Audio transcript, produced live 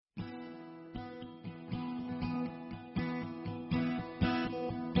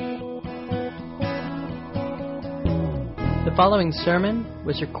The following sermon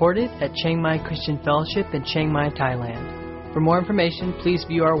was recorded at Chiang Mai Christian Fellowship in Chiang Mai, Thailand. For more information, please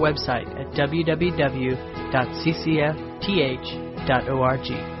view our website at www.ccfth.org.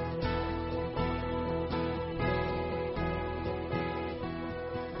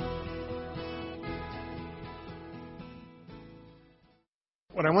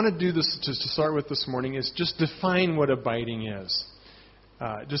 What I want to do this just to start with this morning is just define what abiding is.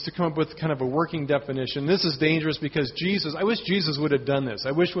 Just to come up with kind of a working definition. This is dangerous because I wish Jesus would have done this.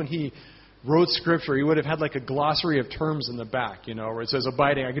 I wish when he wrote Scripture, he would have had like a glossary of terms in the back, where it says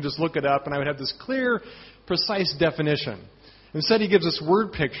abiding. I could just look it up and I would have this clear, precise definition. Instead, he gives us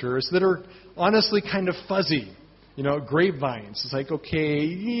word pictures that are honestly kind of fuzzy, grapevines. It's like,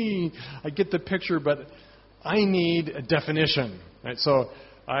 okay, I get the picture, but I need a definition. Right? So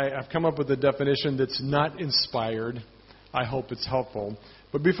I've come up with a definition that's not inspired. I hope it's helpful.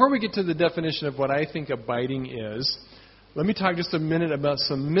 But before we get to the definition of what I think abiding is, let me talk just a minute about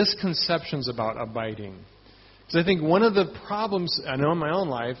some misconceptions about abiding. Because I think one of the problems I know in my own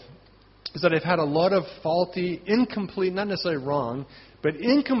life is that I've had a lot of faulty, incomplete, not necessarily wrong, but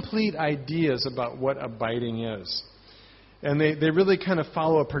incomplete ideas about what abiding is. And they really kind of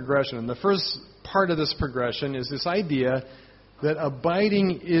follow a progression. And the first part of this progression is this idea that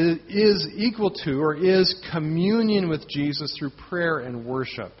abiding is equal to or is communion with Jesus through prayer and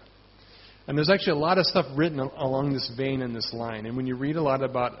worship. And there's actually a lot of stuff written along this vein in this line. And when you read a lot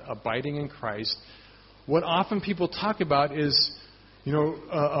about abiding in Christ, what often people talk about is,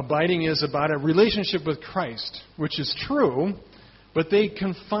 abiding is about a relationship with Christ, which is true, but they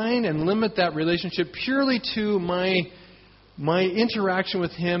confine and limit that relationship purely to my interaction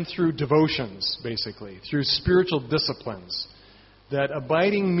with Him through devotions, basically, through spiritual disciplines. That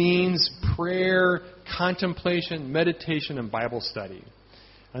abiding means prayer, contemplation, meditation, and Bible study.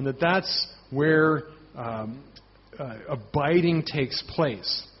 And that's where abiding takes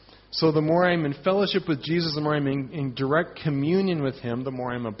place. So the more I'm in fellowship with Jesus, the more I'm in direct communion with Him, the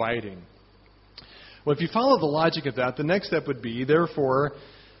more I'm abiding. Well, if you follow the logic of that, the next step would be, therefore,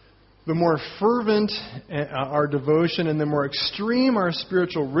 the more fervent our devotion and the more extreme our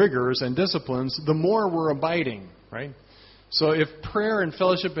spiritual rigors and disciplines, the more we're abiding, right? So if prayer and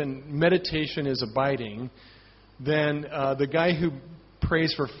fellowship and meditation is abiding, then the guy who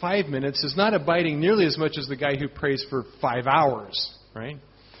prays for 5 minutes is not abiding nearly as much as the guy who prays for 5 hours, right?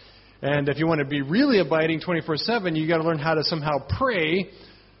 And if you want to be really abiding 24/7, you got to learn how to somehow pray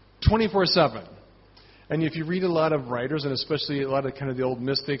 24/7. And if you read a lot of writers, and especially a lot of kind of the old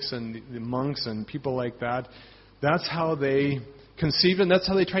mystics and the monks and people like that, that's how they conceived it, and that's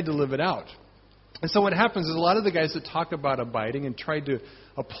how they tried to live it out. And so what happens is a lot of the guys that talk about abiding and try to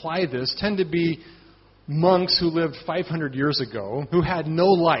apply this tend to be monks who lived 500 years ago, who had no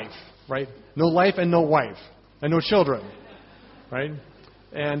life, right? No life and no wife, and no children, right?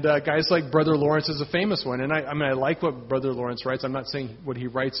 And guys like Brother Lawrence is a famous one. And I like what Brother Lawrence writes. I'm not saying what he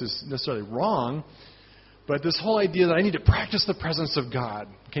writes is necessarily wrong, but this whole idea that I need to practice the presence of God.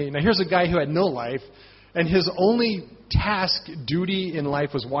 Okay, now here's a guy who had no life, and his only task, duty in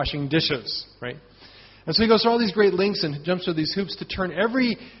life was washing dishes, right? And so he goes through all these great lengths and jumps through these hoops to turn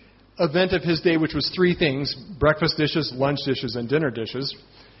every event of his day, which was 3 things, breakfast dishes, lunch dishes, and dinner dishes,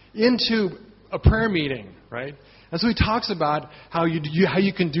 into a prayer meeting, right? And so he talks about how you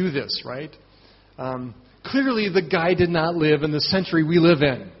can do this, right? Clearly, the guy did not live in the century we live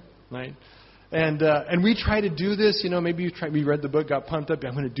in, right? And we try to do this, maybe we read the book, got pumped up,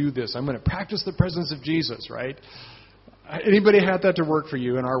 I'm going to do this. I'm going to practice the presence of Jesus, right? Anybody had that to work for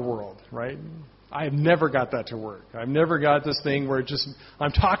you in our world, right? I have never got that to work. I've never got this thing where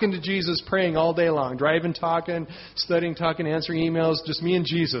I'm talking to Jesus, praying all day long, driving, talking, studying, talking, answering emails, just me and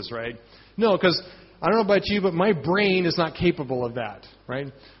Jesus, right? No, because I don't know about you, but my brain is not capable of that,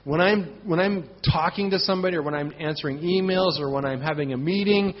 right? When I'm talking to somebody or when I'm answering emails or when I'm having a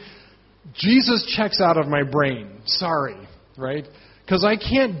meeting, Jesus checks out of my brain. Sorry, right? Because I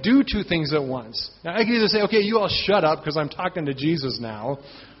can't do 2 things at once. Now, I can either say, okay, you all shut up because I'm talking to Jesus now.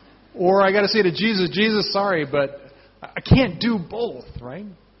 Or I got to say to Jesus, sorry, but I can't do both, right?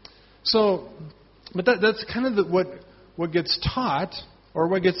 So, but that's kind of what gets taught or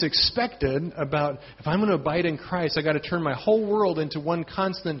what gets expected about if I'm going to abide in Christ, I got to turn my whole world into one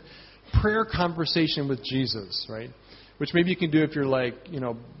constant prayer conversation with Jesus, right? Which maybe you can do if you're like,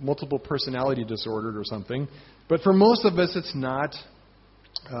 multiple personality disordered or something. But for most of us, it's not.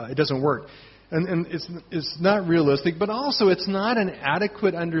 It doesn't work. And it's not realistic, but also it's not an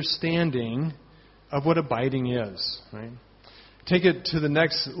adequate understanding of what abiding is, right? Take it to the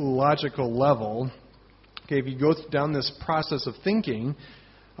next logical level. Okay, if you go down this process of thinking,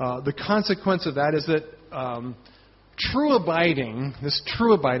 the consequence of that is that true abiding, this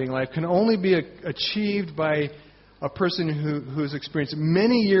true abiding life, can only be achieved by a person who's experienced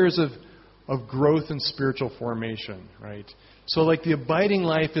many years of growth and spiritual formation, right? So like the abiding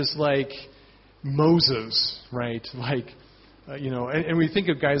life is like Moses, right? Like, and we think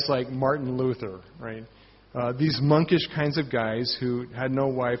of guys like Martin Luther, right? These monkish kinds of guys who had no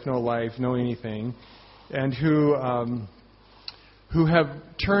wife, no life, no anything, and who have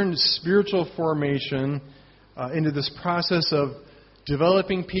turned spiritual formation into this process of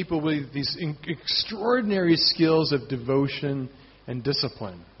developing people with these extraordinary skills of devotion and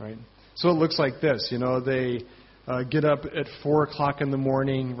discipline, right? So it looks like this, they get up at 4 o'clock in the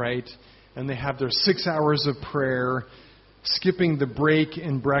morning, right? And they have their 6 hours of prayer, skipping the break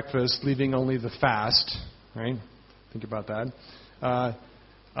in breakfast, leaving only the fast, right? Think about that.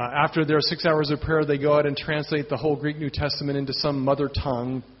 After their 6 hours of prayer, they go out and translate the whole Greek New Testament into some mother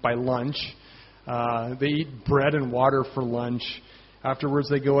tongue by lunch. They eat bread and water for lunch. Afterwards,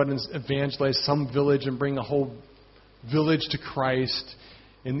 they go out and evangelize some village and bring a whole village to Christ.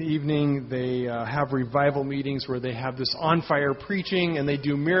 In the evening, they have revival meetings where they have this on-fire preaching, and they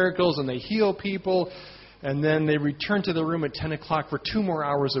do miracles, and they heal people. And then they return to the room at 10 o'clock for 2 more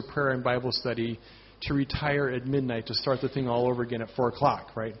hours of prayer and Bible study to retire at midnight to start the thing all over again at 4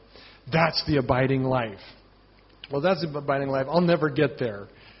 o'clock, right? That's the abiding life. Well, that's the abiding life. I'll never get there.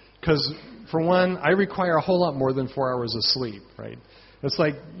 Because, for one, I require a whole lot more than 4 hours of sleep, right? It's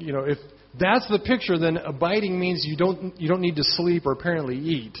like, if that's the picture, then abiding means you don't need to sleep or apparently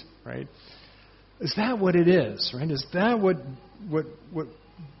eat, right? Is that what it is, right? Is that what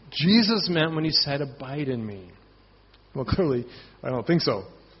Jesus meant when he said, abide in me? Well, clearly, I don't think so.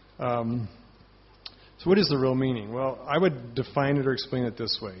 So what is the real meaning? Well, I would define it or explain it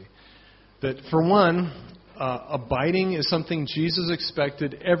this way. That, for one, abiding is something Jesus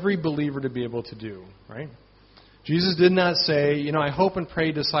expected every believer to be able to do, right? Jesus did not say, I hope and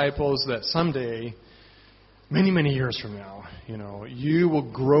pray, disciples, that someday, many, many years from now, you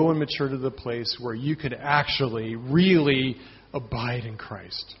will grow and mature to the place where you could actually, really abide in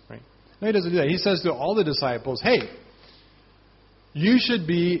Christ, right? No, he doesn't do that. He says to all the disciples, hey, you should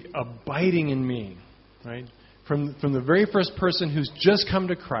be abiding in me, right? From the very first person who's just come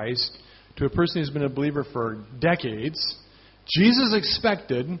to Christ to a person who's been a believer for decades, Jesus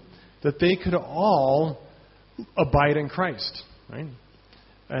expected that they could all abide in Christ, right?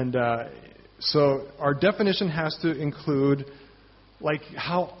 And so our definition has to include like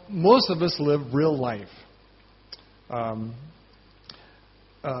how most of us live real life.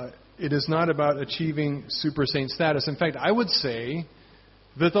 It is not about achieving super saint status. In fact, I would say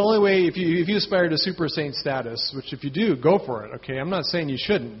that the only way, if you aspire to super saint status, which if you do, go for it, okay? I'm not saying you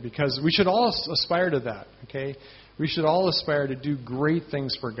shouldn't, because we should all aspire to that, okay? We should all aspire to do great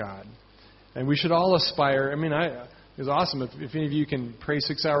things for God. And we should all aspire. It's awesome if any of you can pray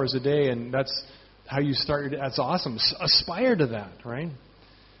 6 hours a day and that's how you start your day. That's awesome. Aspire to that, right?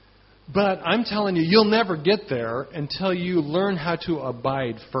 But I'm telling you, you'll never get there until you learn how to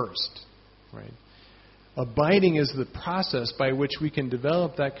abide first, right? Abiding is the process by which we can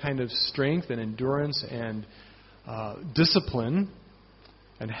develop that kind of strength and endurance and discipline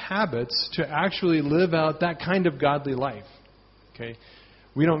and habits to actually live out that kind of godly life, okay?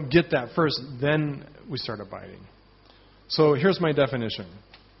 We don't get that first, then we start abiding. So here's my definition.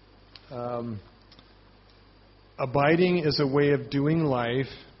 Abiding is a way of doing life,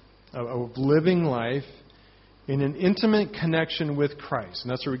 of living life in an intimate connection with Christ.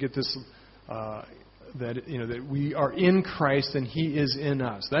 And that's where we get this, that we are in Christ and He is in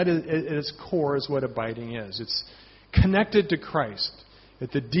us. That is, at its core, is what abiding is. It's connected to Christ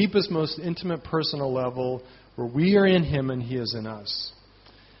at the deepest, most intimate personal level where we are in Him and He is in us.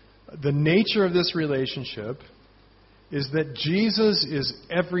 The nature of this relationship is that Jesus is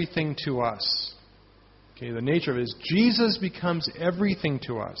everything to us. Okay, the nature of it is Jesus becomes everything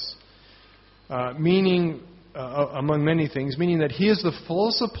to us. Meaning, among many things, meaning that He is the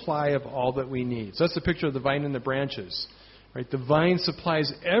full supply of all that we need. So that's the picture of the vine and the branches. Right? The vine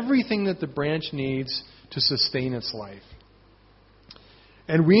supplies everything that the branch needs to sustain its life.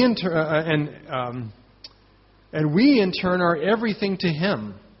 And we in turn are everything to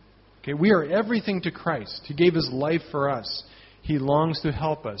Him. Okay, we are everything to Christ. He gave His life for us. He longs to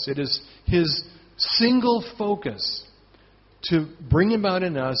help us. It is His single focus to bring about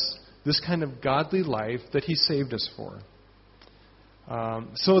in us this kind of godly life that He saved us for.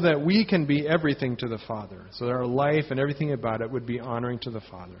 So that we can be everything to the Father. So that our life and everything about it would be honoring to the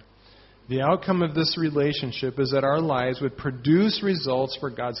Father. The outcome of this relationship is that our lives would produce results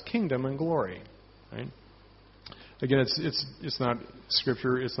for God's kingdom and glory. Right? Again, it's not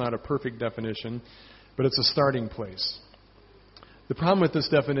Scripture. It's not a perfect definition. but it's a starting place. The problem with this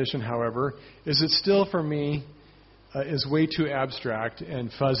definition, however, is it still, for me, is way too abstract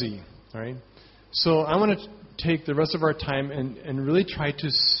and fuzzy. Right? So I want to take the rest of our time and really try to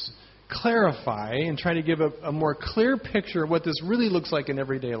clarify and try to give a more clear picture of what this really looks like in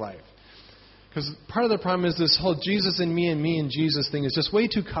everyday life. Because part of the problem is this whole Jesus and me and Jesus thing is just way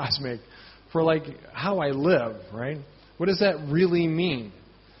too cosmic for like how I live, right? What does that really mean?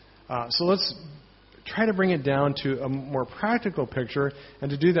 So let's try to bring it down to a more practical picture.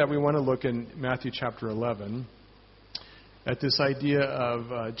 And to do that, we want to look in Matthew chapter 11 at this idea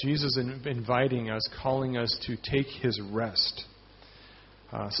of Jesus inviting us, calling us to take his rest.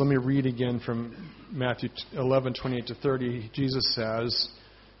 So let me read again from Matthew 11:28-30. Jesus says,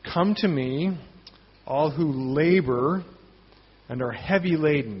 "Come to me, all who labor and are heavy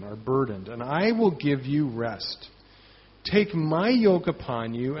laden, are burdened, and I will give you rest. Take my yoke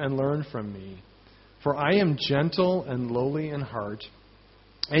upon you and learn from me, for I am gentle and lowly in heart,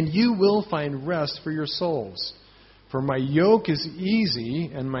 and you will find rest for your souls. For my yoke is easy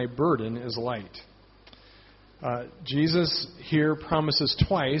and my burden is light." Jesus here promises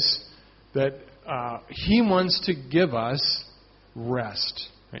twice that he wants to give us rest.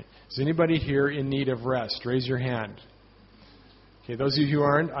 Right? Is anybody here in need of rest? Raise your hand. Okay, those of you who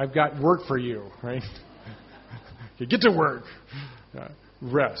aren't, I've got work for you, right? Okay, get to work.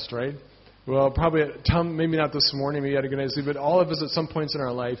 Rest, right? Well, probably, maybe not this morning, maybe you had a good night's sleep, but all of us at some points in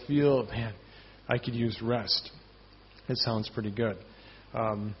our life feel, man, I could use rest. It sounds pretty good.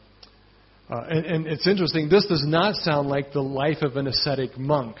 And it's interesting, this does not sound like the life of an ascetic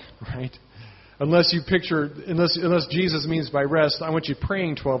monk, right? Unless Jesus means by rest, I want you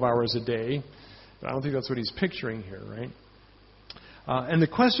praying 12 hours a day. But I don't think that's what he's picturing here, right? And the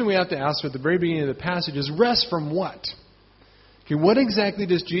question we have to ask at the very beginning of the passage is, rest from what? Okay, what exactly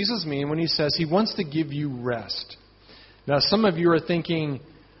does Jesus mean when he says he wants to give you rest? Now, some of you are thinking,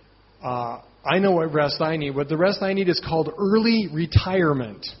 I know what rest I need. What the rest I need is called early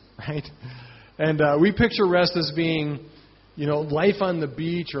retirement, right? And we picture rest as being, life on the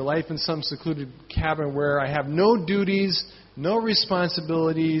beach or life in some secluded cabin where I have no duties, no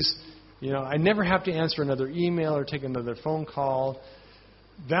responsibilities. I never have to answer another email or take another phone call.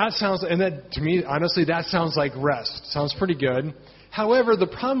 To me, honestly, that sounds like rest. Sounds pretty good. However, the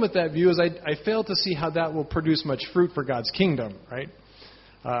problem with that view is I fail to see how that will produce much fruit for God's kingdom, right?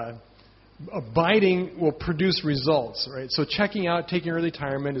 Abiding will produce results, right? So checking out, taking early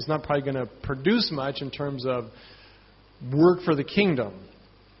retirement is not probably going to produce much in terms of work for the kingdom.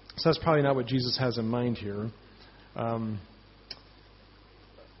 So that's probably not what Jesus has in mind here.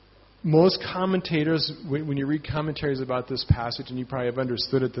 Most commentators, when you read commentaries about this passage, and you probably have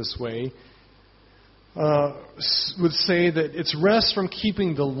understood it this way, would say that it's rest from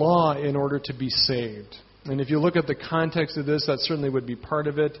keeping the law in order to be saved. And if you look at the context of this, that certainly would be part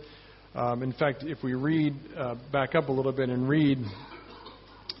of it. In fact, if we read, back up a little bit and read,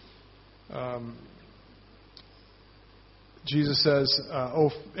 Jesus says,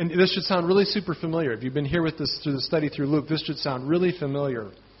 and this should sound really super familiar. If you've been here with this through the study through Luke, this should sound really familiar.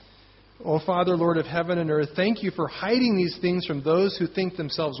 "O Father, Lord of heaven and earth, thank you for hiding these things from those who think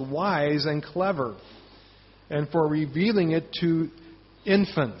themselves wise and clever, and for revealing it to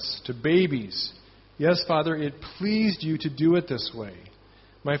infants, to babies. Yes, Father, it pleased you to do it this way.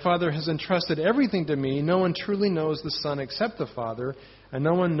 My Father has entrusted everything to me. No one truly knows the Son except the Father, and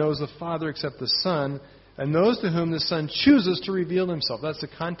no one knows the Father except the Son, and those to whom the Son chooses to reveal himself." That's the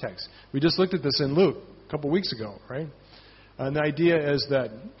context. We just looked at this in Luke a couple weeks ago, right? And the idea is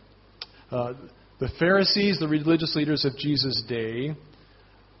that the Pharisees, the religious leaders of Jesus' day,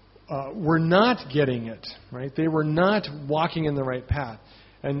 were not getting it, right? They were not walking in the right path.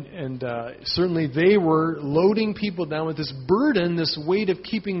 And certainly they were loading people down with this burden, this weight of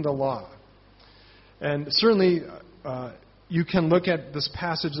keeping the law. And certainly you can look at this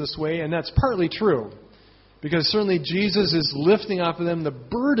passage this way, and that's partly true. Because certainly Jesus is lifting off of them the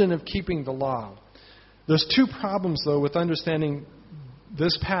burden of keeping the law. There's two problems, though, with understanding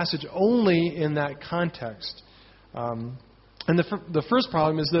this passage only in that context. And the first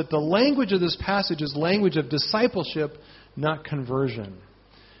problem is that the language of this passage is language of discipleship, not conversion.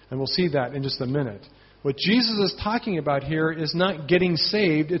 And we'll see that in just a minute. What Jesus is talking about here is not getting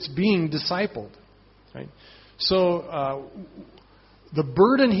saved, it's being discipled. Right? So the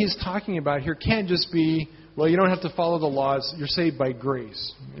burden he's talking about here can't just be, well, you don't have to follow the laws, you're saved by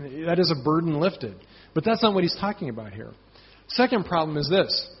grace. That is a burden lifted. But that's not what he's talking about here. Second problem is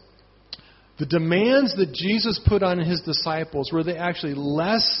this. The demands that Jesus put on his disciples, were they actually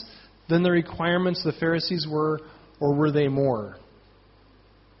less than the requirements the Pharisees were, or were they more?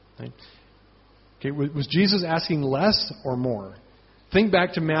 Right? Okay, was Jesus asking less or more? Think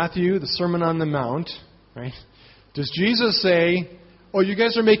back to Matthew, the Sermon on the Mount, right? Does Jesus say, oh, you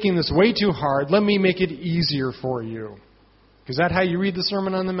guys are making this way too hard. Let me make it easier for you. Is that how you read the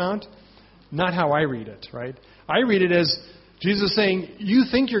Sermon on the Mount? Not how I read it, right? I read it as Jesus saying, you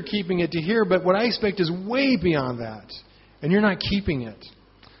think you're keeping it to here, but what I expect is way beyond that. And you're not keeping it.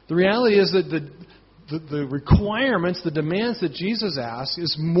 The reality is that the requirements, the demands that Jesus asks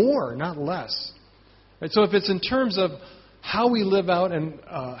is more, not less. Right? So if it's in terms of how we live out and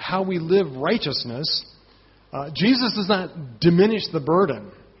how we live righteousness, Jesus does not diminish the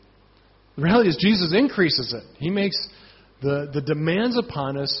burden. The reality is Jesus increases it. He makes the demands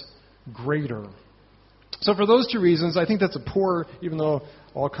upon us greater. So for those two reasons, I think that's a poor, even though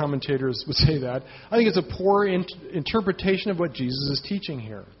all commentators would say that, I think it's a poor interpretation of what Jesus is teaching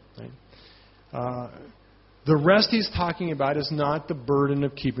here. Right? The rest he's talking about is not the burden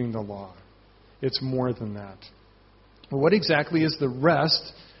of keeping the law. It's more than that. Well, what exactly is the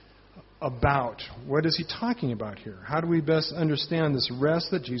rest about? What is he talking about here? How do we best understand this rest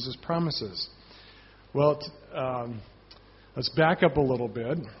that Jesus promises? Well, let's back up a little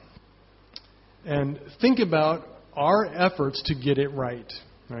bit and think about our efforts to get it right.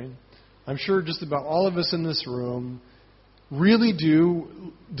 Right? I'm sure just about all of us in this room really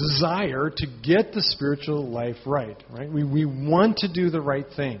do desire to get the spiritual life right. Right? We want to do the right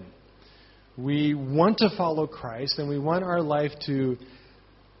thing. We want to follow Christ, and we want our life to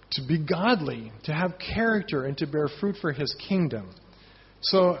be godly, to have character, and to bear fruit for His kingdom.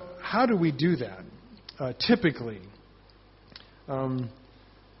 So how do we do that, typically? I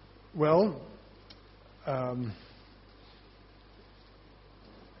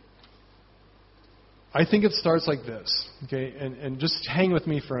think it starts like this, okay? And just hang with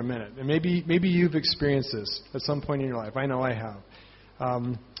me for a minute. And maybe you've experienced this at some point in your life. I know I have.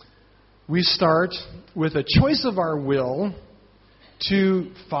 We start with a choice of our will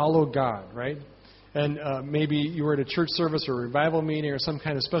to follow God, right? And maybe you were at a church service or a revival meeting or some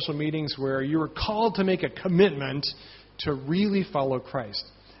kind of special meetings where you were called to make a commitment to really follow Christ.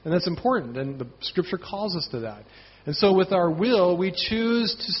 And that's important, and the Scripture calls us to that. And so with our will, we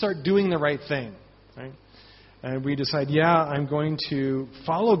choose to start doing the right thing, right? And we decide, I'm going to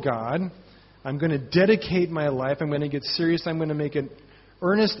follow God. I'm going to dedicate my life. I'm going to get serious. I'm going to make an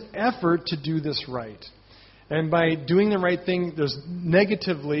earnest effort to do this right. And by doing the right thing, there's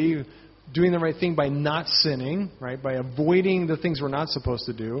negatively doing the right thing by not sinning, right? By avoiding the things we're not supposed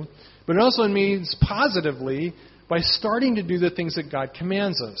to do. But it also means positively by starting to do the things that God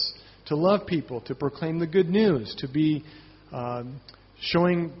commands us. To love people, to proclaim the good news, to be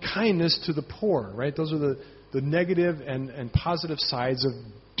showing kindness to the poor, right? Those are the negative and positive sides of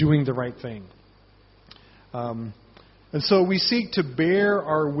doing the right thing. And so we seek to bear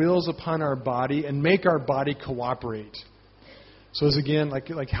our wills upon our body and make our body cooperate. So as again,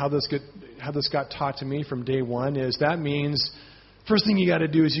 like how this got taught to me from day one is that means first thing you got to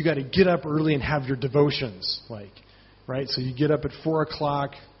do is you got to get up early and have your devotions, right? So you get up at 4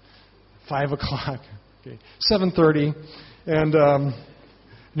 o'clock, 5 o'clock, 7:30, and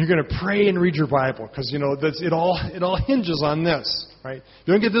you're going to pray and read your Bible because it all hinges on this, right? If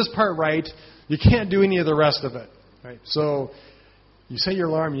you don't get this part right, you can't do any of the rest of it. Right, so you set your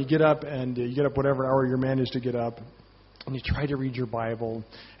alarm, you get up, and you get up whatever hour you're managed to get up, and you try to read your Bible,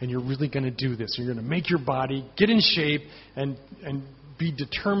 and you're really going to do this. You're going to make your body get in shape and be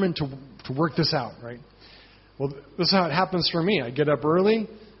determined to work this out, right? Well, this is how it happens for me. I get up early,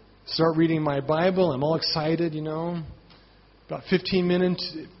 start reading my Bible. I'm all excited, About 15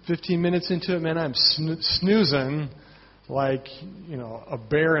 minutes into it, man, I'm snoozing like, a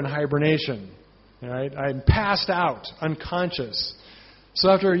bear in hibernation. Right? I'm passed out, unconscious. So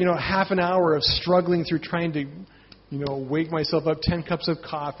after, half an hour of struggling through trying to, wake myself up, 10 cups of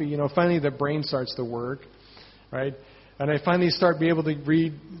coffee, finally the brain starts to work, right? And I finally start being able to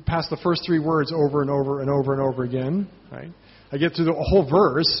read past the first 3 words over and over and over and over again, right? I get through the whole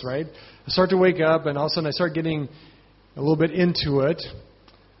verse, right? I start to wake up, and all of a sudden I start getting a little bit into it.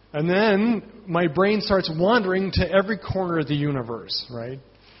 And then my brain starts wandering to every corner of the universe, right?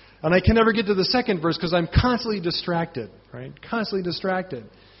 And I can never get to the second verse because I'm constantly distracted, right? Constantly distracted.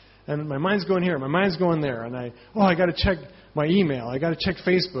 And my mind's going here, my mind's going there. And I got to check my email. I got to check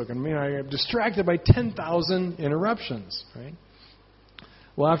Facebook. And I'm distracted by 10,000 interruptions, right?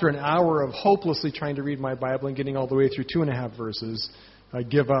 Well, after an hour of hopelessly trying to read my Bible and getting all the way through 2.5 verses, I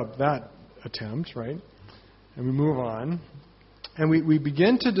give up that attempt, right? And we move on. And we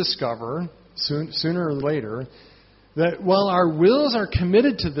begin to discover, sooner or later, that while our wills are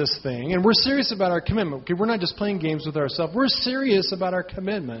committed to this thing, and we're serious about our commitment, okay, we're not just playing games with ourselves, we're serious about our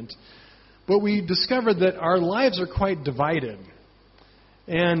commitment, but we discovered that our lives are quite divided.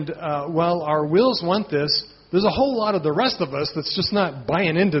 And while our wills want this, there's a whole lot of the rest of us that's just not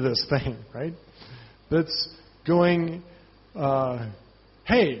buying into this thing, right? That's going,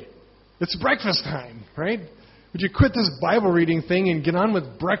 hey, it's breakfast time, right? Would you quit this Bible reading thing and get on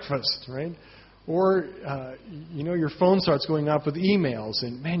with breakfast, right? Or, your phone starts going off with emails,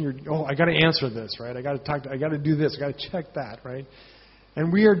 and man, I got to answer this, right? I got to do this, I got to check that, right?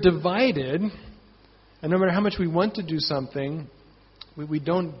 And we are divided, and no matter how much we want to do something, we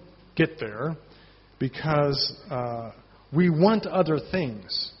don't get there because we want other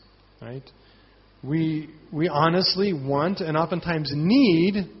things, right? We honestly want and oftentimes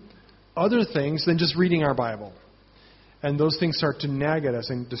need other things than just reading our Bible. And those things start to nag at us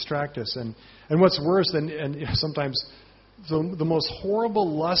and distract us. And what's worse, and sometimes the most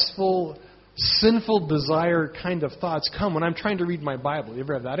horrible, lustful, sinful desire kind of thoughts come when I'm trying to read my Bible. You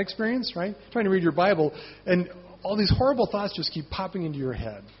ever have that experience, right? Trying to read your Bible, and all these horrible thoughts just keep popping into your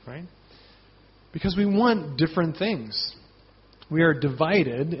head, right? Because we want different things. We are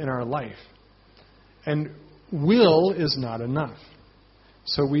divided in our life. And will is not enough.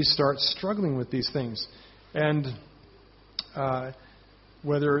 So we start struggling with these things. And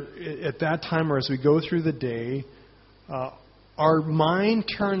whether at that time or as we go through the day, our mind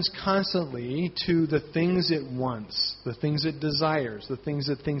turns constantly to the things it wants, the things it desires, the things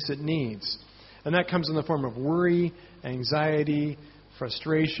it thinks it needs. And that comes in the form of worry, anxiety,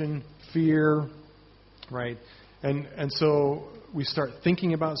 frustration, fear, right? And so we start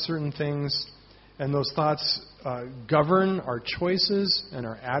thinking about certain things, and those thoughts govern our choices and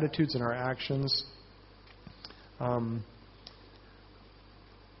our attitudes and our actions. And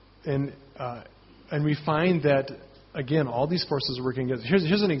we find that, again, all these forces are working together.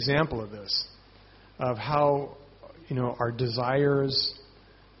 Here's an example of this, of how, our desires,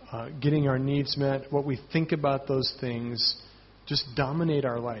 getting our needs met, what we think about those things, just dominate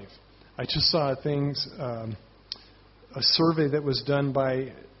our life. I just saw a survey that was done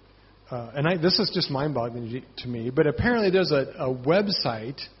by, this is just mind-boggling to me, but apparently there's a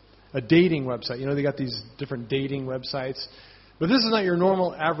website, a dating website. They got these different dating websites. But this is not your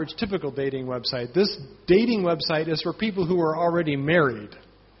normal, average, typical dating website. This dating website is for people who are already married,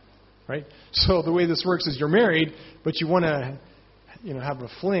 right? So the way this works is you're married, but you want to, have a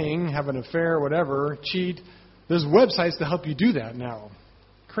fling, have an affair, whatever, cheat. There's websites to help you do that now.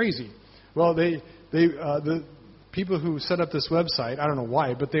 Crazy. Well, the people who set up this website, I don't know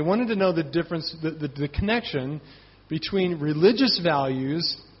why, but they wanted to know the difference, the connection between religious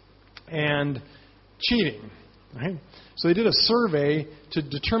values and cheating, right? So they did a survey to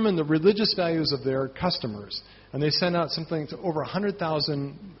determine the religious values of their customers. And they sent out something to over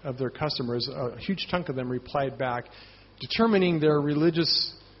 100,000 of their customers. A huge chunk of them replied back, determining their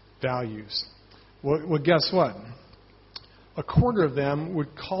religious values. Well, guess what? A quarter of them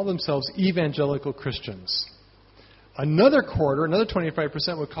would call themselves evangelical Christians. Another quarter, another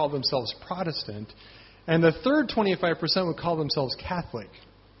 25%, would call themselves Protestant. And the third 25% would call themselves Catholic.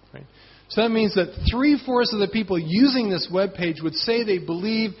 Right? So that means that 3/4 of the people using this web page would say they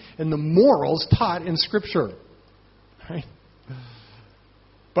believe in the morals taught in Scripture. Right?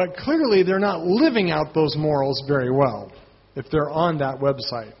 But clearly they're not living out those morals very well if they're on that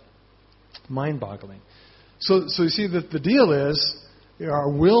website. Mind-boggling. So you see that the deal is our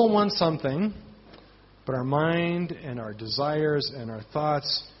will wants something, but our mind and our desires and our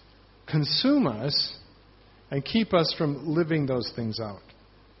thoughts consume us and keep us from living those things out.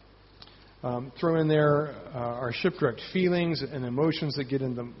 Throw in there our shipwrecked feelings and emotions that get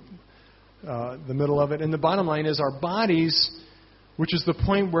in the middle of it. And the bottom line is our bodies, which is the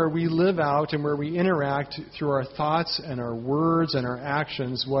point where we live out and where we interact through our thoughts and our words and our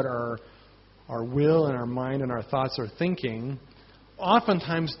actions, what our will and our mind and our thoughts are thinking,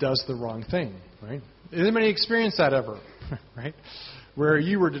 oftentimes does the wrong thing, right? Has anybody experienced that ever? Right? Where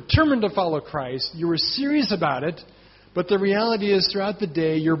you were determined to follow Christ, you were serious about it, but the reality is throughout the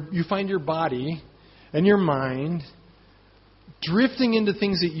day you find your body and your mind drifting into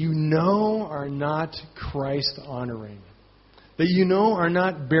things that you know are not Christ-honoring, that you know are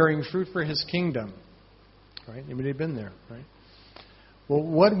not bearing fruit for His kingdom. Right? Anybody been there? Right? Well,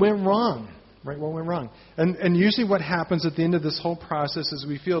 what went wrong? Right? What went wrong? And usually what happens at the end of this whole process is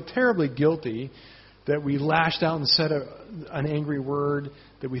we feel terribly guilty that we lashed out and said an angry word,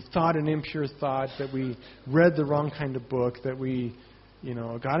 that we thought an impure thought, that we read the wrong kind of book, that we,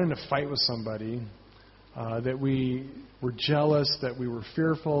 got in a fight with somebody, that we were jealous, that we were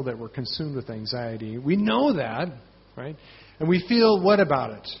fearful, that we're consumed with anxiety. We know that, right? And we feel what about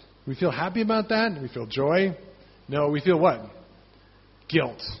it? We feel happy about that? We feel joy? No, we feel what?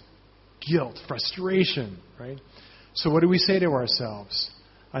 Guilt. guilt, frustration, right? So what do we say to ourselves?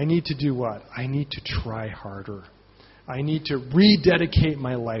 I need to do what? I need to try harder. I need to rededicate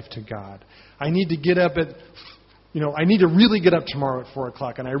my life to God. I need to get up I need to really get up tomorrow at 4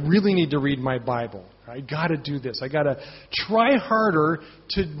 o'clock, and I really need to read my Bible. I got to do this. I got to try harder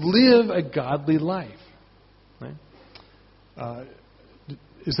to live a godly life. Right?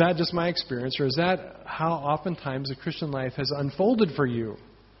 Is that just my experience, or is that how oftentimes the Christian life has unfolded for you?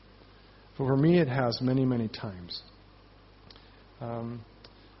 For me, it has many, many times.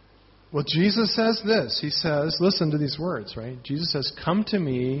 Well, Jesus says this. He says, listen to these words, right? Jesus says, "Come to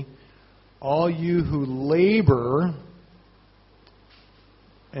me, all you who labor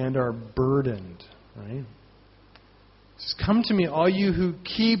and are burdened." Right? He says, "Come to me, all you who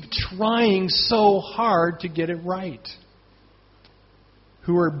keep trying so hard to get it right,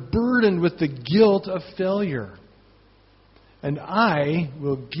 who are burdened with the guilt of failure, and I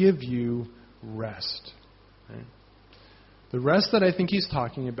will give you rest." Right? The rest that I think he's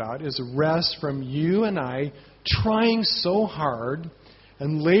talking about is rest from you and I trying so hard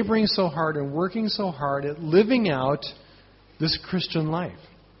and laboring so hard and working so hard at living out this Christian life,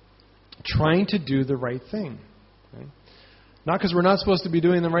 trying to do the right thing. Right? Not because we're not supposed to be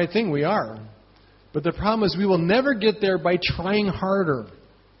doing the right thing, we are. But the problem is we will never get there by trying harder.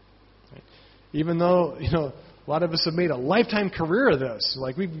 Right? Even though, a lot of us have made a lifetime career of this.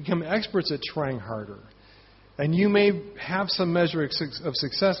 Like, we've become experts at trying harder. And you may have some measure of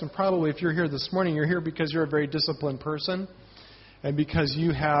success, and probably if you're here this morning, you're here because you're a very disciplined person and because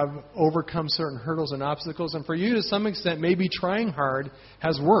you have overcome certain hurdles and obstacles. And for you, to some extent, maybe trying hard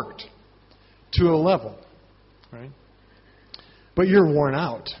has worked to a level, right? But you're worn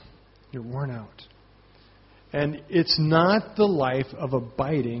out. You're worn out. And it's not the life of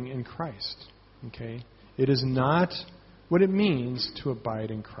abiding in Christ, okay? It is not what it means to abide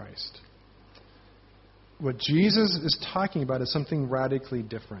in Christ. What Jesus is talking about is something radically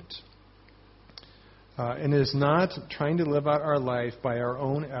different. And it is not trying to live out our life by our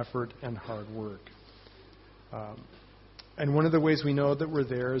own effort and hard work. And one of the ways we know that we're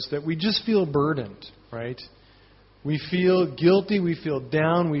there is that we just feel burdened, right? We feel guilty, we feel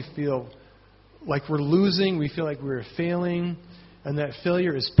down, we feel like we're losing, we feel like we're failing, and that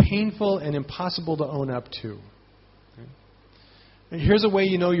failure is painful and impossible to own up to. Okay? And here's a way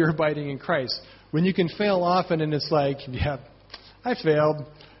you know you're abiding in Christ. When you can fail often and it's like, yeah, I failed.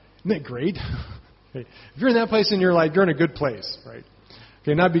 Isn't that great? Okay. If you're in that place in your life, you're in a good place, right?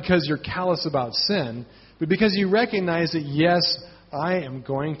 Okay, not because you're callous about sin, but because you recognize that, yes, I am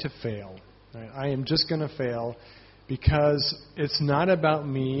going to fail. Right? I am just going to fail because it's not about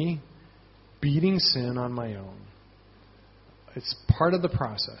me beating sin on my own. It's part of the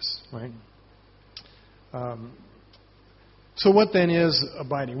process, right? So what then is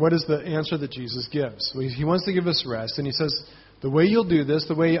abiding? What is the answer that Jesus gives? Well, he wants to give us rest, and he says, the way you'll do this,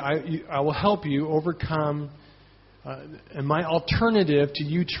 the way I will help you overcome, and my alternative to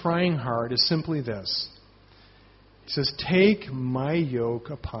you trying hard is simply this. He says, "Take my yoke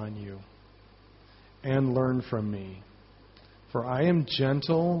upon you and learn from me, for I am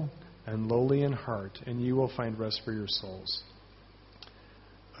gentle and lowly in heart, and you will find rest for your souls."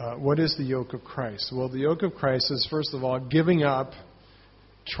 What is the yoke of Christ? Well, the yoke of Christ is, first of all, giving up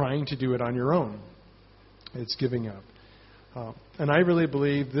trying to do it on your own. It's giving up. And I really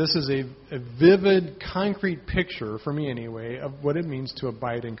believe this is a vivid, concrete picture, for me anyway, of what it means to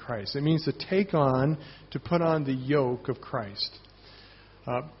abide in Christ. It means to put on the yoke of Christ.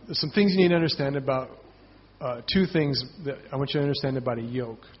 There's some things you need to understand about, two things that I want you to understand about a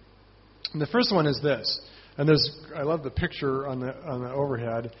yoke. And the first one is this. And I love the picture on the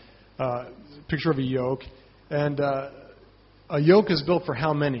overhead, picture of a yoke. And a yoke is built for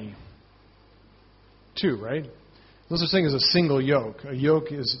how many? 2, right? No such thing as a single yoke. A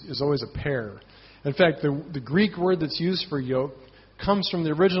yoke is always a pair. In fact, the Greek word that's used for yoke comes from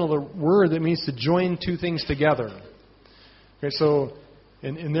the original word that means to join two things together. Okay, so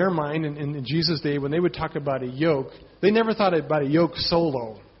in their mind, in Jesus' day, when they would talk about a yoke, they never thought about a yoke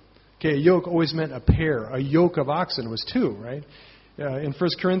solo. Okay, a yoke always meant a pair. A yoke of oxen was 2, right? In 1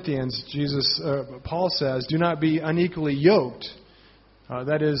 Corinthians, Paul says, "Do not be unequally yoked."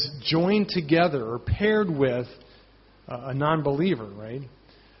 That is, joined together or paired with a non-believer, right?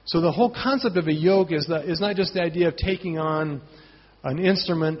 So the whole concept of a yoke is not just the idea of taking on an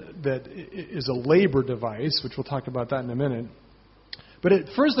instrument that is a labor device, which we'll talk about that in a minute. But it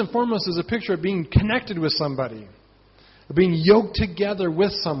first and foremost is a picture of being connected with somebody, of being yoked together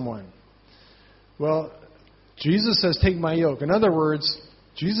with someone. Well, Jesus says, "Take my yoke." In other words,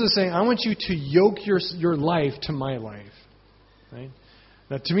 Jesus is saying, I want you to yoke your life to my life. Right?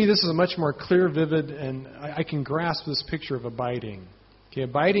 Now, to me, this is a much more clear, vivid, and I can grasp this picture of abiding. Okay,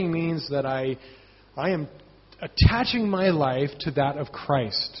 abiding means that I am attaching my life to that of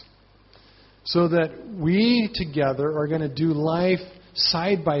Christ, so that we together are going to do life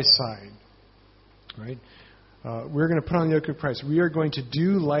side by side. Right? We're going to put on the yoke of Christ. We are going to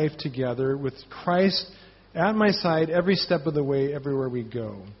do life together with Christ at my side every step of the way, everywhere we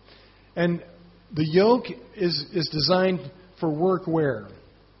go. And the yoke is designed for work where?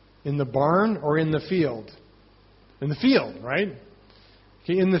 In the barn or in the field? In the field, right?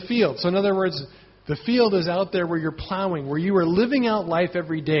 Okay, in the field. So in other words, the field is out there where you're plowing, where you are living out life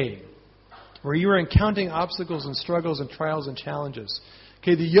every day, where you are encountering obstacles and struggles and trials and challenges.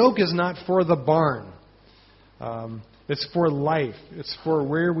 Okay, the yoke is not for the barn. It's for life. It's for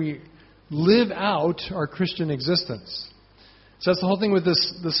where we live out our Christian existence. So that's the whole thing with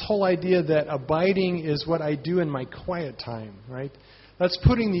this whole idea that abiding is what I do in my quiet time, right? That's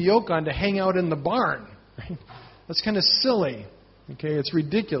putting the yoke on to hang out in the barn, right? That's kind of silly, okay? It's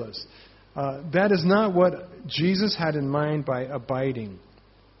ridiculous. That is not what Jesus had in mind by abiding.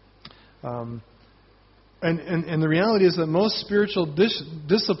 And the reality is that most spiritual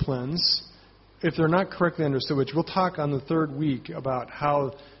disciplines, if they're not correctly understood, which we'll talk on the third week about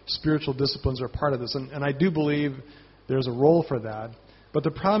how spiritual disciplines are part of this, and I do believe there's a role for that. But the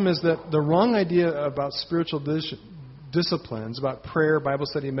problem is that the wrong idea about spiritual disciplines, about prayer, Bible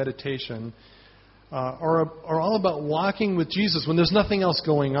study, meditation, are all about walking with Jesus when there's nothing else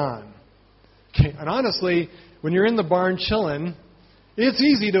going on. Okay, and honestly, when you're in the barn chilling, it's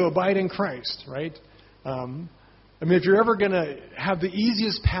easy to abide in Christ, right? If you're ever going to have the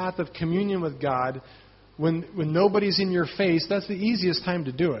easiest path of communion with God, when nobody's in your face, that's the easiest time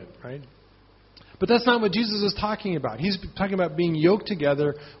to do it, right? But that's not what Jesus is talking about. He's talking about being yoked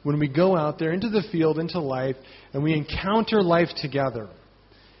together when we go out there into the field, into life, and we encounter life together.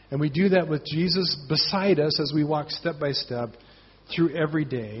 And we do that with Jesus beside us as we walk step by step through every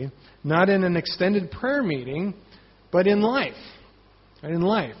day, not in an extended prayer meeting, but in life. In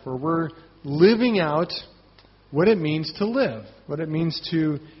life, where we're living out what it means to live, what it means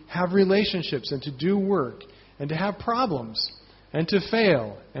to have relationships and to do work and to have problems and to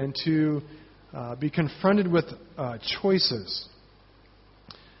fail and to be confronted with choices.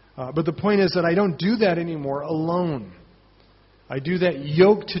 But the point is that I don't do that anymore alone. I do that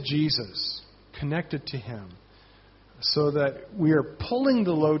yoked to Jesus, connected to Him, so that we are pulling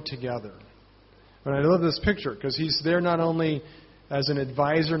the load together. And I love this picture because He's there not only as an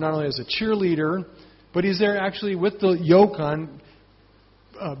advisor, not only as a cheerleader, but He's there actually with the yoke on,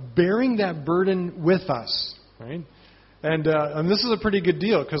 bearing that burden with us, right? And this is a pretty good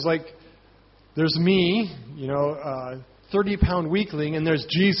deal because, like, there's me, 30-pound weakling, and there's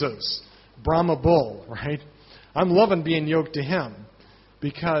Jesus, Brahma bull, right? I'm loving being yoked to Him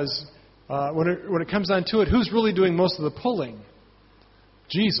because when it comes down to it, who's really doing most of the pulling?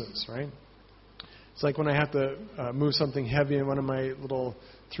 Jesus, right? It's like when I have to move something heavy and one of my little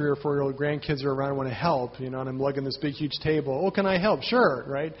 3 or 4-year-old grandkids are around and want to help, and I'm lugging this big, huge table. Oh, can I help? Sure,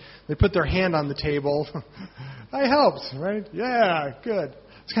 right? They put their hand on the table. I helped, right? Yeah, good.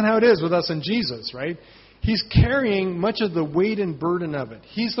 It's kind of how it is with us and Jesus, right? He's carrying much of the weight and burden of it.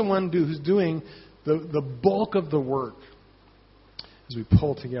 He's the one who's doing the bulk of the work as we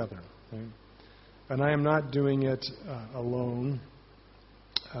pull together. Right? And I am not doing it alone.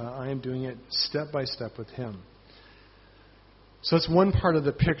 I am doing it step by step with Him. So that's one part of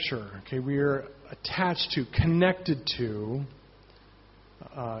the picture. Okay, we are attached to, connected to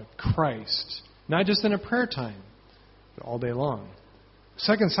Christ, not just in a prayer time, but all day long.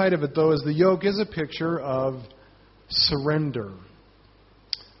 Second side of it, though, is the yoke is a picture of surrender.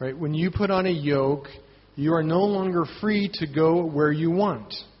 Right? When you put on a yoke, you are no longer free to go where you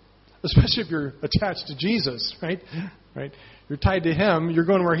want, especially if you're attached to Jesus. Right? You're tied to Him. You're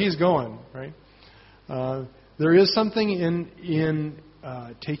going where He's going. Right? There is something in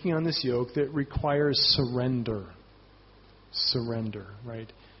taking on this yoke that requires surrender. Surrender.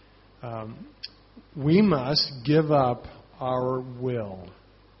 Right? We must give up our will,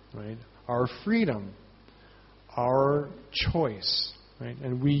 right? Our freedom, our choice, right?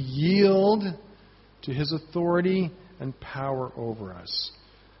 And we yield to His authority and power over us.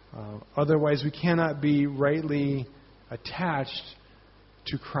 Otherwise, we cannot be rightly attached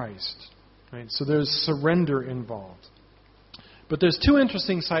to Christ, right? So there's surrender involved. But there's two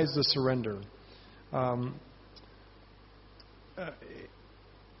interesting sides to surrender.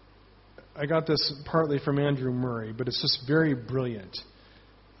 I got this partly from Andrew Murray, but it's just very brilliant.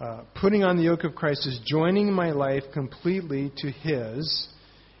 Putting on the yoke of Christ is joining my life completely to His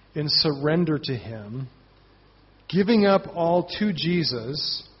in surrender to Him, giving up all to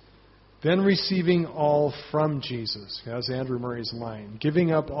Jesus, then receiving all from Jesus. That's Andrew Murray's line.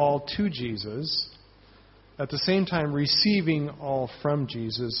 Giving up all to Jesus, at the same time receiving all from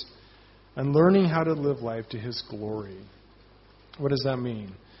Jesus, and learning how to live life to His glory. What does that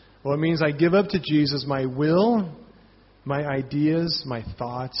mean? Well, it means I give up to Jesus my will, my ideas, my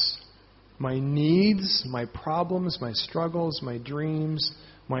thoughts, my needs, my problems, my struggles, my dreams,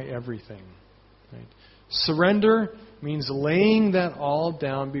 my everything. Right? Surrender means laying that all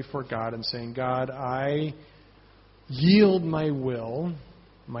down before God and saying, God, I yield my will,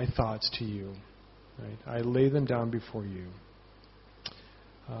 my thoughts to you. Right? I lay them down before you.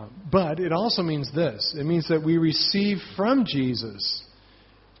 But it also means this. It means that we receive from Jesus,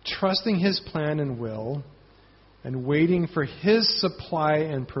 trusting His plan and will, and waiting for His supply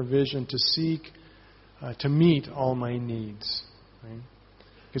and provision to meet all my needs. Right?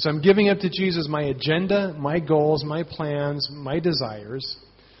 Because I'm giving up to Jesus my agenda, my goals, my plans, my desires.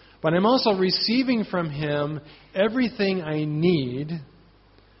 But I'm also receiving from Him everything I need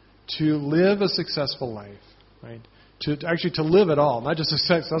to live a successful life. Right? To live at all. Not just a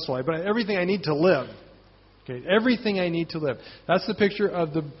successful life, but everything I need to live. Okay? Everything I need to live. That's the picture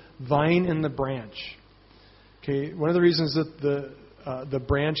of the vine and the branch. Okay? One of the reasons that the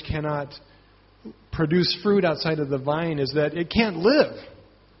branch cannot produce fruit outside of the vine is that it can't live.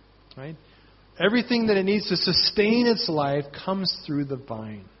 Right? Everything that it needs to sustain its life comes through the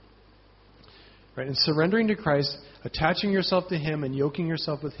vine. Right? And surrendering to Christ, attaching yourself to Him and yoking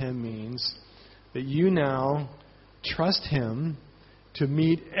yourself with Him means that you now trust Him to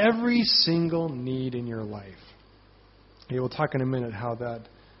meet every single need in your life. Okay, we'll talk in a minute how that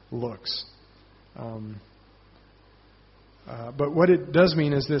looks. But what it does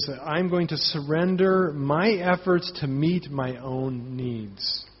mean is this: that I'm going to surrender my efforts to meet my own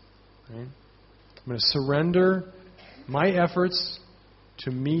needs. Right? I'm going to surrender my efforts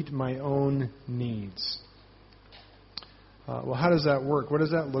to meet my own needs. Well, how does that work? What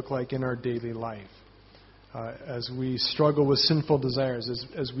does that look like in our daily life? As we struggle with sinful desires,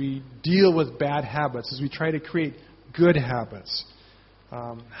 as we deal with bad habits, as we try to create good habits.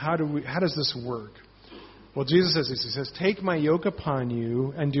 How does this work? Well, Jesus says this. He says, take my yoke upon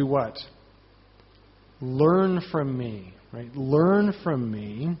you and do what? Learn from me. Right? Learn from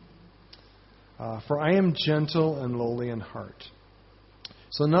me, for I am gentle and lowly in heart.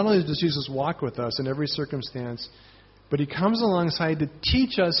 So not only does Jesus walk with us in every circumstance, but He comes alongside to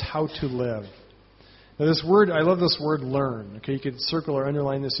teach us how to live. Now this word, I love this word, learn. Okay, you could circle or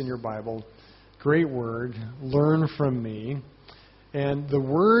underline this in your Bible. Great word, learn from me. And the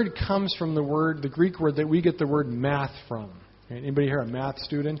word comes from the Greek word that we get the word math from. Anybody here a math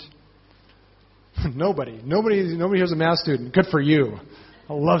student? Nobody here's a math student. Good for you.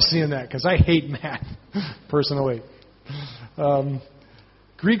 I love seeing that because I hate math, personally.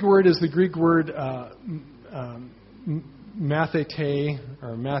 Greek word is the Greek word mathete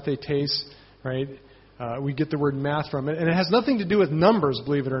or mathetes, right? We get the word math from it. And it has nothing to do with numbers,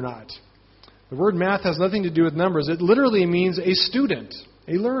 believe it or not. The word math has nothing to do with numbers. It literally means a student,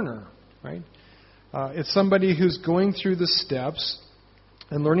 a learner, right? It's somebody who's going through the steps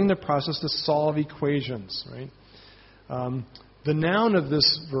and learning the process to solve equations, right? The noun of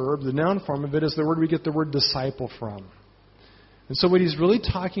this verb, the noun form of it, is the word we get the word disciple from. And so what he's really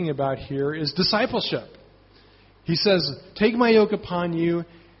talking about here is discipleship. He says, take my yoke upon you,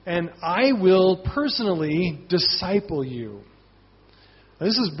 and I will personally disciple you. Now,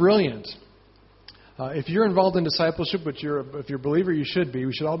 this is brilliant. If you're involved in discipleship, if you're a believer, you should be.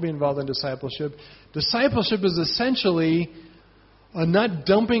 We should all be involved in discipleship. Discipleship is essentially not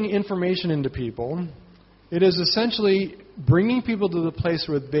dumping information into people. It is essentially bringing people to the place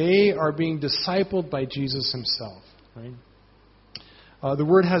where they are being discipled by Jesus Himself. Right? The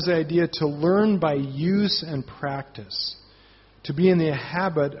word has the idea to learn by use and practice, to be in the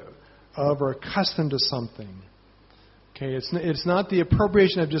habit of or accustomed to something. Okay, it's not the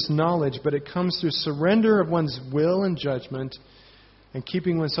appropriation of just knowledge, but it comes through surrender of one's will and judgment and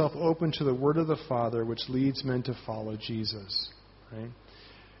keeping oneself open to the Word of the Father, which leads men to follow Jesus.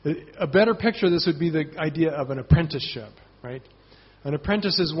 Right? A better picture of this would be the idea of an apprenticeship. Right? An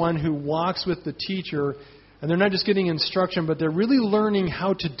apprentice is one who walks with the teacher, and they're not just getting instruction, but they're really learning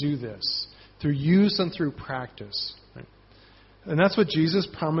how to do this through use and through practice. Right? And that's what Jesus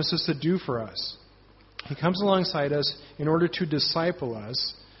promises to do for us. He comes alongside us in order to disciple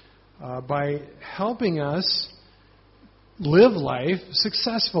us by helping us live life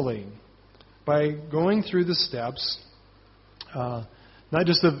successfully, by going through the steps, not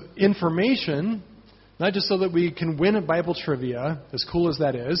just of information, not just so that we can win at Bible trivia, as cool as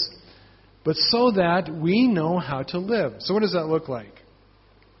that is, but so that we know how to live. So what does that look like?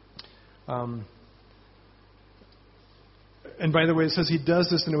 And by the way, it says he does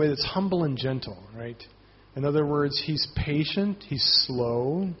this in a way that's humble and gentle, right? In other words, he's patient, he's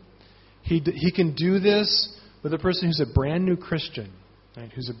slow. He can do this with a person who's a brand new Christian,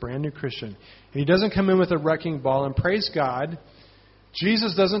 right? Who's a brand new Christian. And he doesn't come in with a wrecking ball. And praise God,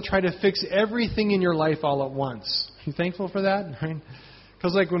 Jesus doesn't try to fix everything in your life all at once. Are you thankful for that? Right?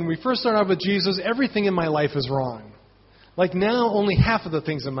 Because like when we first started off with Jesus, everything in my life is wrong. Like now, only half of the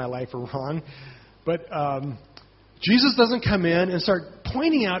things in my life are wrong. But Jesus doesn't come in and start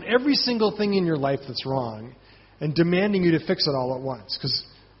pointing out every single thing in your life that's wrong and demanding you to fix it all at once. Because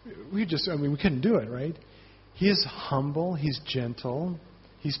we couldn't do it, right? He is humble, he's gentle,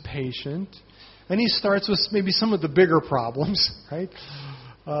 he's patient, and he starts with maybe some of the bigger problems, right?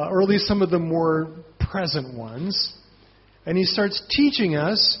 Or at least some of the more present ones. And he starts teaching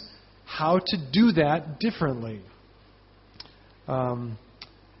us how to do that differently. And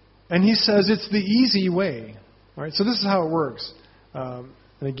he says it's the easy way. All right, so this is how it works. And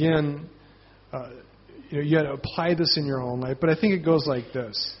again, you got to apply this in your own life. But I think it goes like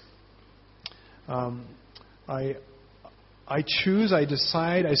this. I choose, I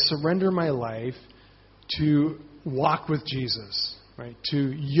decide, I surrender my life to walk with Jesus, right?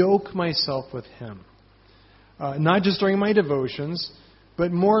 To yoke myself with him. Not just during my devotions,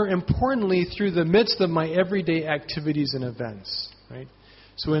 but more importantly through the midst of my everyday activities and events, right?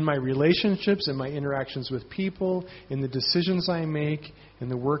 So in my relationships, in my interactions with people, in the decisions I make, in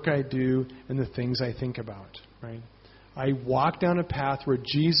the work I do, and the things I think about, right? I walk down a path where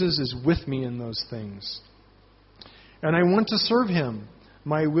Jesus is with me in those things. And I want to serve him.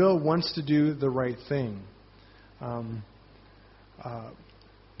 My will wants to do the right thing.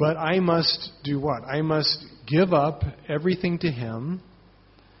 But I must do what? I must give up everything to him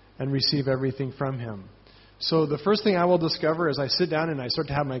and receive everything from him. So the first thing I will discover is I sit down and I start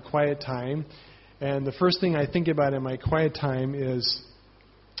to have my quiet time. And the first thing I think about in my quiet time is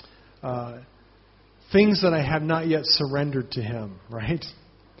things that I have not yet surrendered to him, right?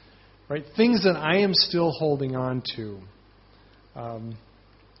 Right? Things that I am still holding on to.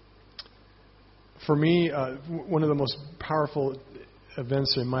 For me, one of the most powerful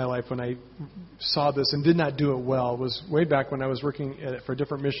events in my life when I saw this and did not do it well was way back when I was working for a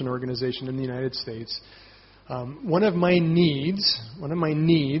different mission organization in the United States. One of my needs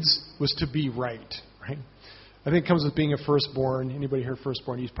was to be right. I think it comes with being a firstborn. Anybody here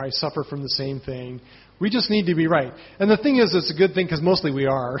firstborn? You probably suffer from the same thing. We just need to be right. And the thing is, it's a good thing because mostly we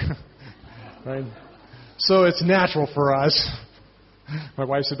are. Right? So it's natural for us. My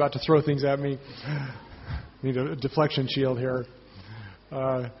wife's about to throw things at me. Need a deflection shield here.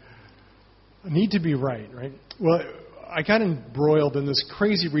 Need to be right? Well, I got embroiled in this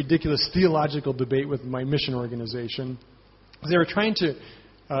crazy, ridiculous theological debate with my mission organization. They were trying to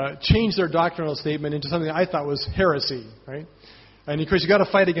change their doctrinal statement into something I thought was heresy, right? And of course, you got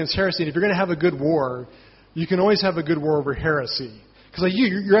to fight against heresy. And if you're going to have a good war, you can always have a good war over heresy, because like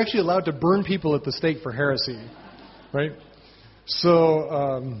you're actually allowed to burn people at the stake for heresy, right?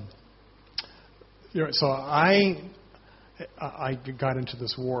 So, so I got into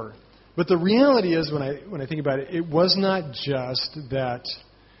this war. But the reality is, when I think about it, it was not just that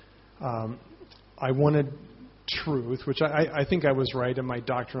I wanted truth, which I think I was right in my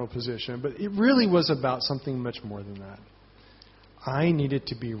doctrinal position, but it really was about something much more than that. I needed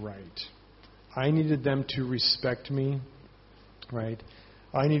to be right. I needed them to respect me, right?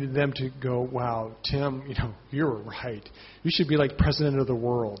 I needed them to go, wow, Tim, you were right. You should be like president of the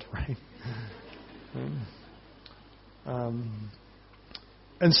world, right?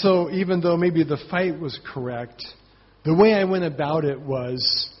 And so even though maybe the fight was correct, the way I went about it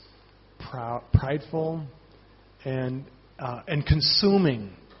was prideful and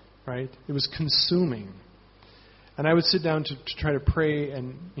consuming, right? It was consuming. And I would sit down to try to pray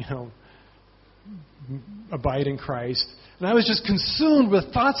and, abide in Christ. And I was just consumed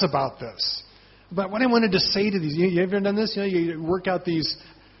with thoughts about this, about what I wanted to say to these. You ever done this? You work out these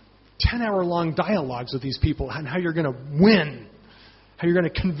 10-hour-long dialogues with these people on how you're going to win, how you're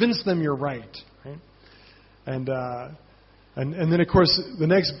going to convince them you're right? And then, of course, the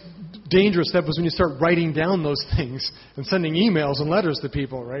next dangerous step was when you start writing down those things and sending emails and letters to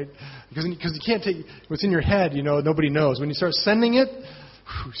people, right? Because you can't take what's in your head, nobody knows. When you start sending it,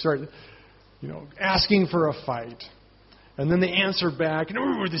 you start, asking for a fight. And then they answer back,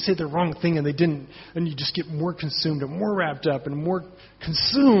 and they say the wrong thing, and they didn't. And you just get more consumed and more wrapped up and more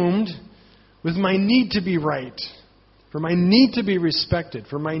consumed with my need to be right, for my need to be respected,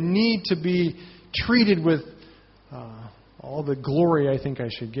 for my need to be treated with all the glory I think I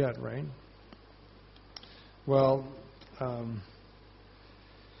should get, right? well,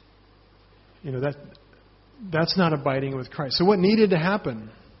 that's not abiding with Christ. So what needed to happen?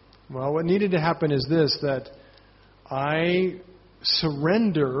 Well, what needed to happen is this, that I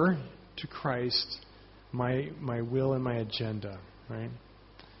surrender to Christ my will and my agenda, right?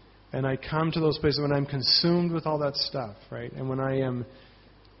 And I come to those places when I'm consumed with all that stuff, right? And when I am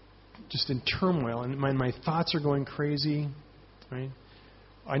just in turmoil and my thoughts are going crazy, right?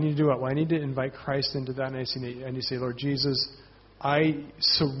 I need to do what? Well, I need to invite Christ into that, and I need to say, Lord Jesus, I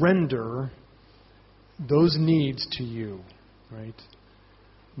surrender those needs to you, right?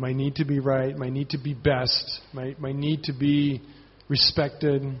 My need to be right, my need to be best, my need to be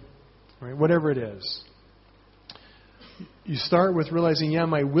respected, right? Whatever it is. You start with realizing, yeah,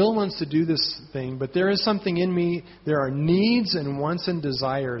 my will wants to do this thing, but there is something in me, there are needs and wants and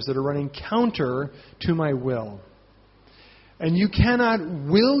desires that are running counter to my will. And you cannot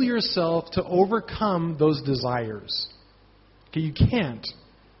will yourself to overcome those desires. Okay, you can't.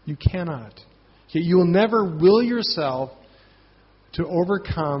 You cannot. Okay, you will never will yourself to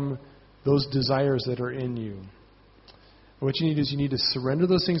overcome those desires that are in you. What you need is you need to surrender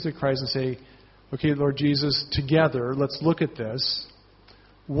those things to Christ and say, okay, Lord Jesus, together, let's look at this.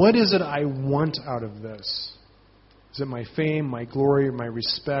 What is it I want out of this? Is it my fame, my glory, my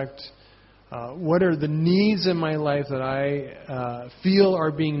respect? What are the needs in my life that I feel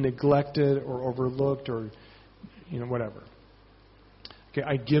are being neglected or overlooked or, whatever? Okay,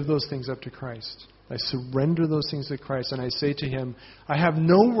 I give those things up to Christ. I surrender those things to Christ, and I say to Him, I have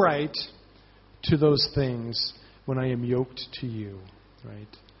no right to those things when I am yoked to you, right?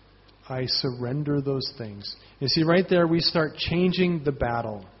 I surrender those things. You see, right there we start changing the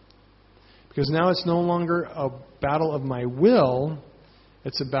battle. Because now it's no longer a battle of my will,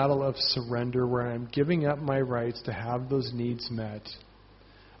 it's a battle of surrender where I'm giving up my rights to have those needs met,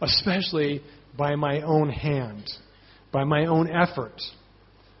 especially by my own hand, by my own effort,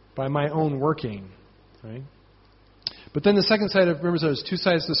 by my own working, right? But then the second side of, remember, there's two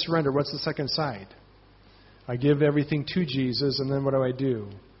sides to surrender. What's the second side? I give everything to Jesus, and then what do?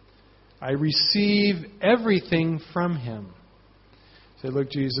 I receive everything from Him. Say, look,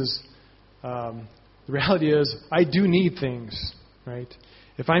 Jesus, the reality is I do need things, right?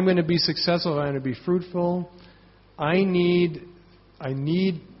 If I'm going to be successful, if I'm going to be fruitful, I need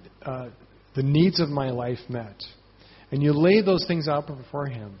the needs of my life met. And you lay those things out before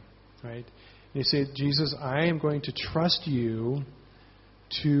Him, right? And you say, Jesus, I am going to trust you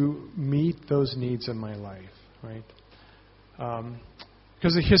to meet those needs in my life, right?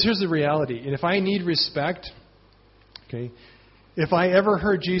 Because here's the reality. And if I need respect, okay, if I ever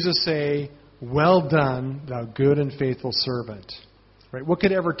heard Jesus say, well done, thou good and faithful servant, right? What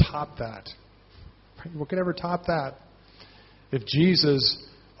could ever top that? Right? What could ever top that? If Jesus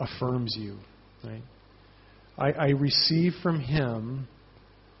affirms you, right? I receive from Him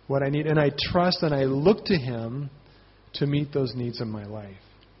what I need, and I trust and I look to Him to meet those needs in my life.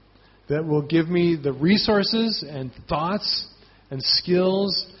 That will give me the resources and thoughts and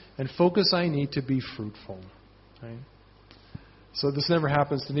skills and focus I need to be fruitful. Right? So this never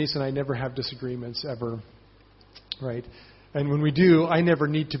happens. Denise and I never have disagreements ever. Right? And when we do, I never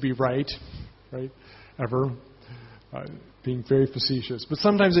need to be right. Right? Ever. Being very facetious. But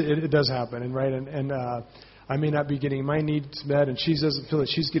sometimes it does happen. And right, and I may not be getting my needs met, and she doesn't feel that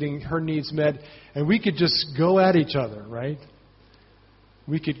she's getting her needs met, and we could just go at each other, right?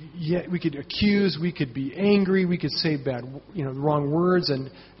 We could accuse, we could be angry, we could say bad, wrong words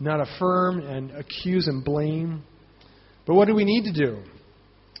and not affirm and accuse and blame. But what do we need to do?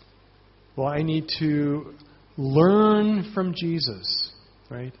 Well, I need to learn from Jesus,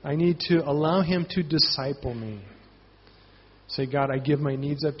 right? I need to allow Him to disciple me. Say, God, I give my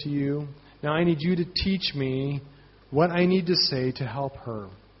needs up to you. Now I need you to teach me what I need to say to help her,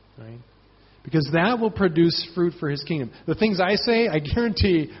 right? Because that will produce fruit for His kingdom. The things I say, I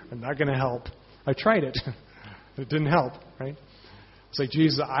guarantee, are not going to help. I tried it. It didn't help, right? It's like,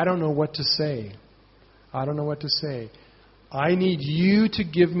 Jesus, I don't know what to say. I don't know what to say. I need you to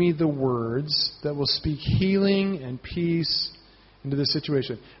give me the words that will speak healing and peace into the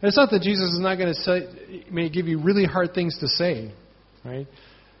situation. And it's not that Jesus is not going to say, may give you really hard things to say, right?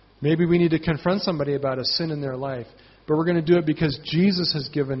 Maybe we need to confront somebody about a sin in their life. But we're going to do it because Jesus has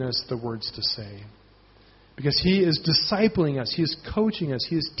given us the words to say. Because He is discipling us. He is coaching us.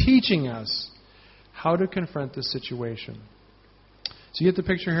 He is teaching us how to confront this situation. So you get the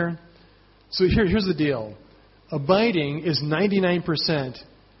picture here? So here's the deal. Abiding is 99%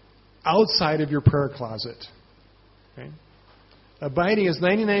 outside of your prayer closet. Okay? Abiding is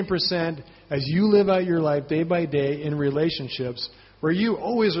 99% as you live out your life day by day in relationships where you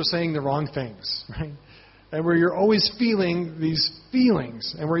always are saying the wrong things, right? and where you're always feeling these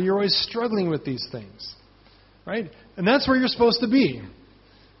feelings, and where you're always struggling with these things. Right? And that's where you're supposed to be.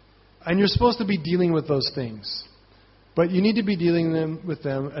 And you're supposed to be dealing with those things. But you need to be dealing with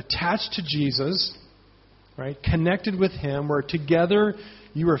them attached to Jesus, right? Connected with Him, where together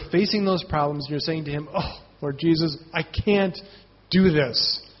you are facing those problems and you're saying to Him, oh, Lord Jesus, I can't do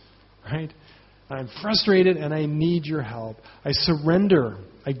this. Right? I'm frustrated and I need your help. I surrender.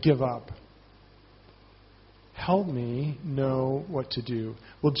 I give up. Help me know what to do.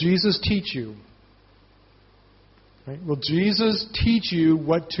 Will Jesus teach you? Right? Will Jesus teach you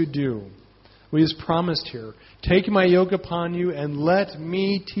what to do? Well, He's promised here. Take my yoke upon you and let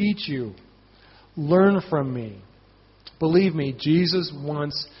me teach you. Learn from me. Believe me, Jesus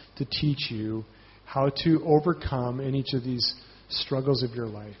wants to teach you how to overcome in each of these struggles of your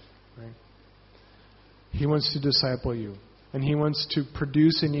life. Right? He wants to disciple you. And He wants to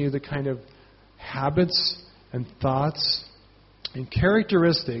produce in you the kind of habits and thoughts and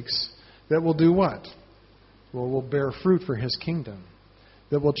characteristics that will do what? Well, will bear fruit for His kingdom.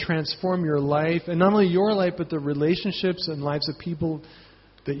 That will transform your life, and not only your life, but the relationships and lives of people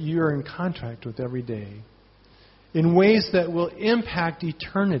that you are in contact with every day, in ways that will impact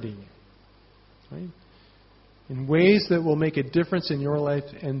eternity. Right? In ways that will make a difference in your life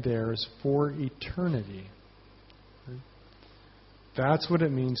and theirs for eternity. Right? That's what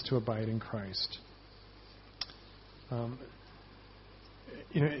it means to abide in Christ.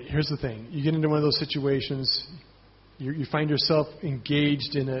 Here's the thing. You get into one of those situations, you find yourself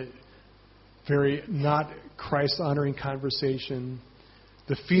engaged in a very not Christ-honoring conversation.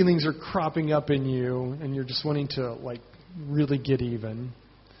 The feelings are cropping up in you, and you're just wanting to, really get even.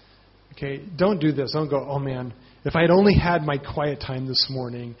 Okay, don't do this. Don't go, oh man, if I had only had my quiet time this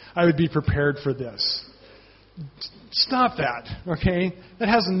morning, I would be prepared for this. Stop that, okay? That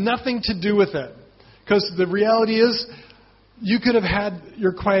has nothing to do with it. Because the reality is, you could have had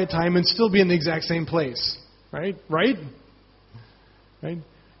your quiet time and still be in the exact same place. Right? Right?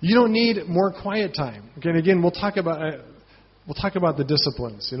 You don't need more quiet time. Okay, and again, we'll talk about the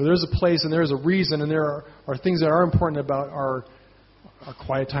disciplines. There's a place and there's a reason, and there are things that are important about our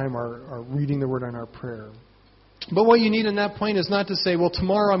quiet time, our reading the Word, and our prayer. But what you need in that point is not to say, well,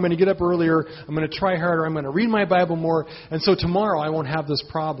 tomorrow I'm going to get up earlier, I'm going to try harder, I'm going to read my Bible more, and so tomorrow I won't have this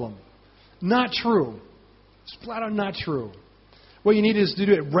problem. Not true. It's flat out not true. What you need is to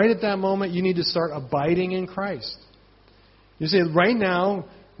do it right at that moment. You need to start abiding in Christ. You say, right now,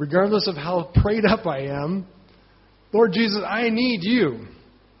 regardless of how prayed up I am, Lord Jesus, I need you.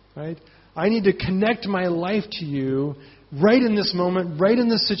 Right? I need to connect my life to you right in this moment, right in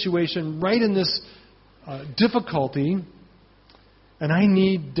this situation, right in this difficulty. And I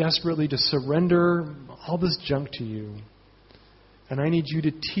need desperately to surrender all this junk to you. And I need you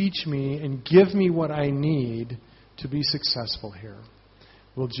to teach me and give me what I need to be successful here.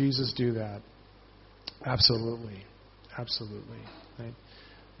 Will Jesus do that? Absolutely. Absolutely. Right?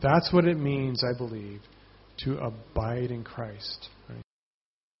 That's what it means, I believe, to abide in Christ. Right?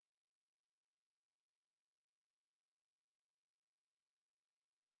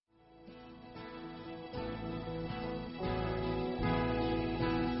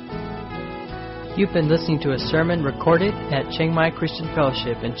 You've been listening to a sermon recorded at Chiang Mai Christian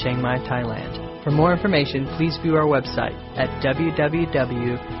Fellowship in Chiang Mai, Thailand. For more information, please view our website at www.ccfth.org.